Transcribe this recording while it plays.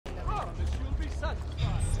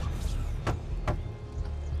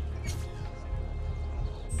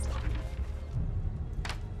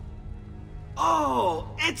Oh,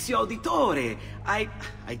 Ezio Auditore! I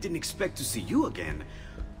didn't expect to see you again.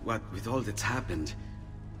 What with all that's happened.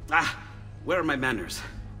 Where are my manners?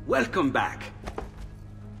 Welcome back.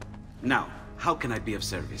 Now, how can I be of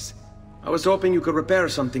service? I was hoping you could repair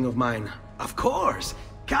something of mine. Of course!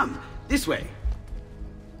 Come, this way!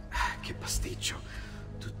 Che pasticcio.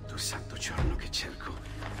 Tutto il santo giorno che cerco.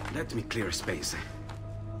 Let me clear a space.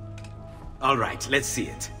 All right, let's see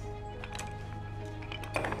it.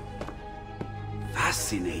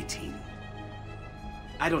 Fascinating.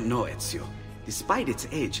 I don't know, Ezio. Despite its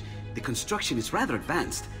age, the construction is rather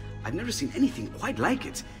advanced. I've never seen anything quite like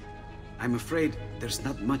it. I'm afraid there's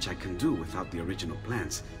not much I can do without the original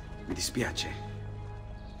plans. Mi dispiace.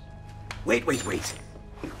 Wait.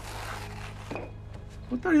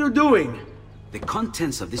 What are you doing? The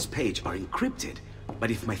contents of this page are encrypted,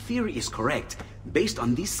 but if my theory is correct, based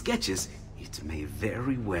on these sketches, it may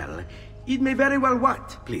very well... It may very well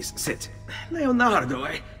what? Please, sit. Leonardo,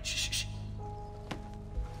 Shh.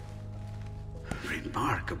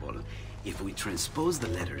 Remarkable. If we transpose the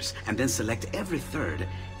letters and then select every third...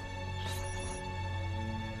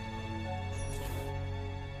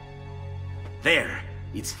 There!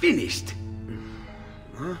 It's finished!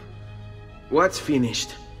 Huh? What's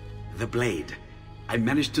finished? The blade. I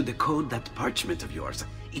managed to decode that parchment of yours.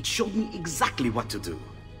 It showed me exactly what to do.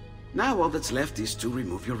 Now all that's left is to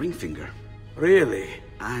remove your ring finger. Really?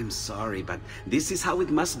 I'm sorry, but this is how it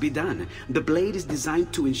must be done. The blade is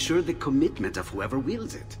designed to ensure the commitment of whoever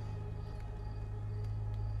wields it.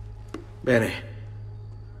 Bene.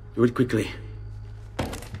 Do it quickly.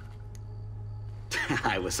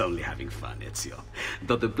 I was only having fun, Ezio.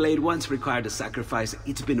 Though the blade once required a sacrifice,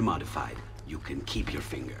 it's been modified. You can keep your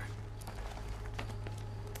finger.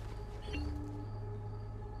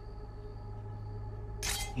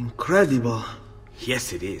 Incredible.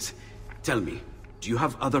 Yes, it is. Tell me, do you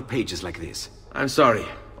have other pages like this? I'm sorry,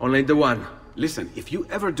 only the one. Listen, if you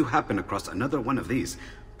ever do happen across another one of these,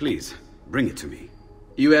 please, bring it to me.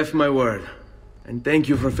 You have my word. And thank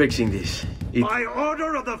you for fixing this. By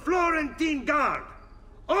order of the Florentine Guard!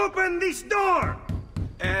 Open this door!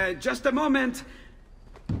 Just a moment.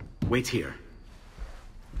 Wait here.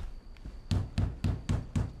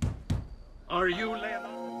 Are you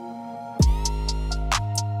Leonardo?